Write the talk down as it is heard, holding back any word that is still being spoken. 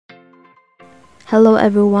Hello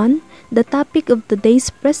everyone, the topic of today's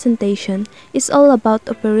presentation is all about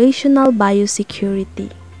operational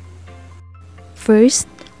biosecurity. First,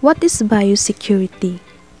 what is biosecurity?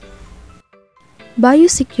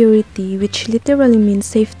 Biosecurity, which literally means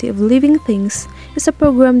safety of living things, is a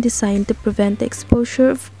program designed to prevent the exposure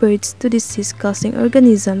of birds to disease-causing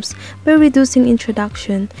organisms by reducing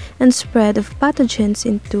introduction and spread of pathogens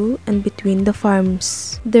into and between the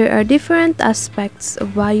farms. There are different aspects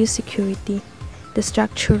of biosecurity: the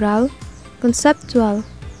structural, conceptual,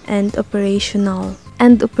 and operational.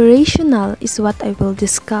 And operational is what I will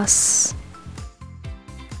discuss.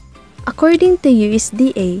 According to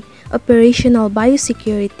USDA, operational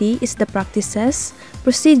biosecurity is the practices,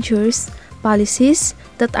 procedures, policies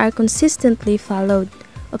that are consistently followed.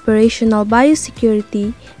 Operational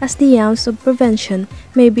biosecurity, as the aims of prevention,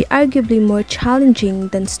 may be arguably more challenging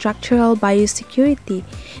than structural biosecurity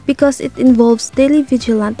because it involves daily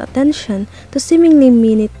vigilant attention to seemingly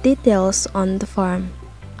minute details on the farm.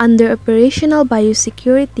 Under operational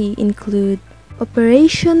biosecurity include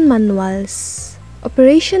operation manuals.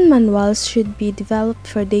 Operation manuals should be developed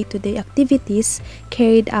for day-to-day activities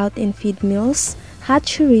carried out in feed mills,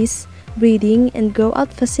 hatcheries, breeding, and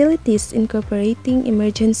grow-out facilities incorporating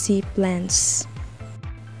emergency plans.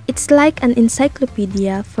 It's like an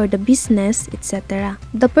encyclopedia for the business, etc.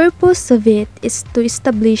 The purpose of it is to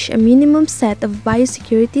establish a minimum set of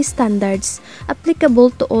biosecurity standards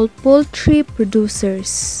applicable to all poultry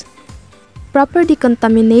producers. Proper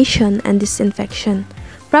decontamination and disinfection.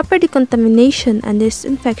 Proper decontamination and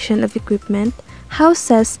disinfection of equipment,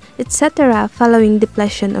 houses, etc. following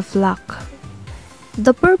depletion of lock.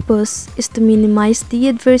 The purpose is to minimize the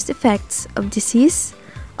adverse effects of disease,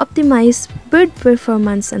 optimize bird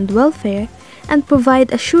performance and welfare, and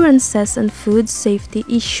provide assurances on food safety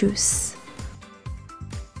issues.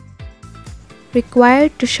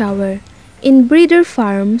 Required to shower. In breeder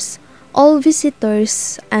farms, all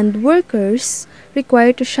visitors and workers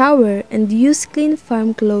require to shower and use clean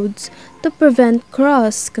farm clothes to prevent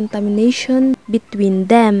cross-contamination between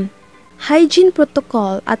them. Hygiene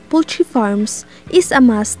protocol at poultry farms is a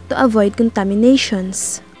must to avoid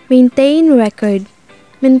contaminations. Maintain record.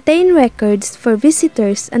 Maintain records for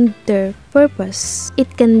visitors and their purpose.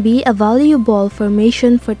 It can be a valuable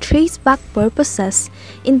formation for traceback purposes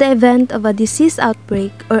in the event of a disease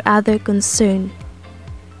outbreak or other concern.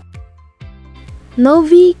 No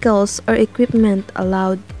vehicles or equipment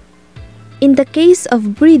allowed. In the case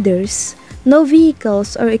of breeders, no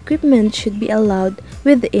vehicles or equipment should be allowed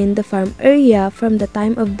within the farm area from the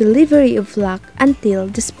time of delivery of flock until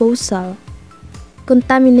disposal.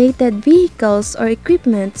 Contaminated vehicles or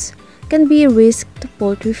equipment can be a risk to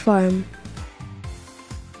poultry farm.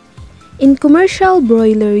 In commercial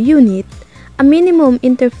broiler unit, a minimum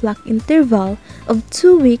interflock interval of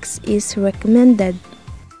 2 weeks is recommended.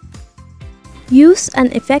 Use an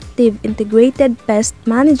effective integrated pest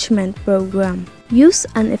management program. Use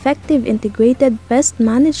an effective integrated pest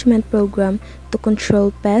management program to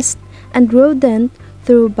control pest and rodent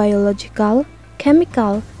through biological,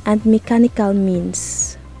 chemical, and mechanical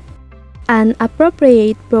means. An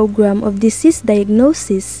appropriate program of disease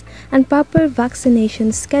diagnosis and proper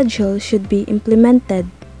vaccination schedule should be implemented.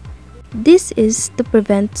 This is to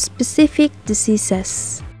prevent specific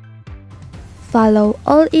diseases. Follow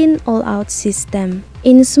all-in, all-out system.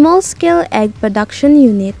 In small-scale egg production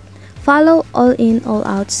unit, follow all-in,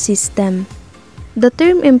 all-out system. The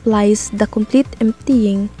term implies the complete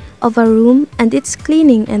emptying of a room and its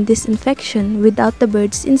cleaning and disinfection without the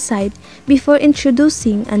birds inside before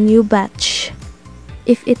introducing a new batch.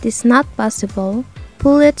 If it is not possible,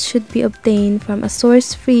 pullets should be obtained from a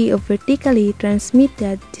source free of vertically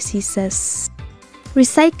transmitted diseases.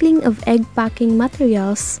 Recycling of egg packing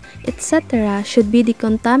materials, etc. should be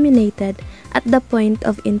decontaminated at the point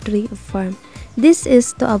of entry of farm. This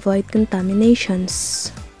is to avoid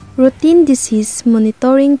contaminations. Routine disease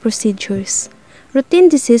monitoring procedures. Routine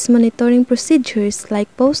disease monitoring procedures like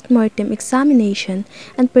post-mortem examination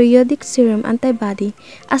and periodic serum antibody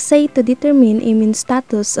assay to determine immune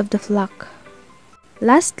status of the flock.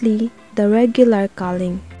 Lastly, the regular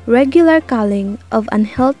culling. Regular culling of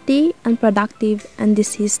unhealthy, unproductive, and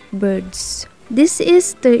diseased birds. This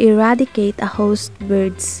is to eradicate a host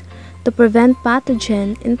birds, to prevent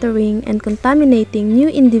pathogen entering and contaminating new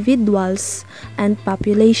individuals and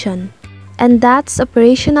population. And that's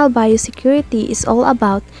operational biosecurity is all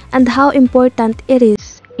about and how important it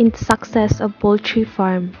is in the success of poultry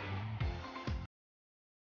farm.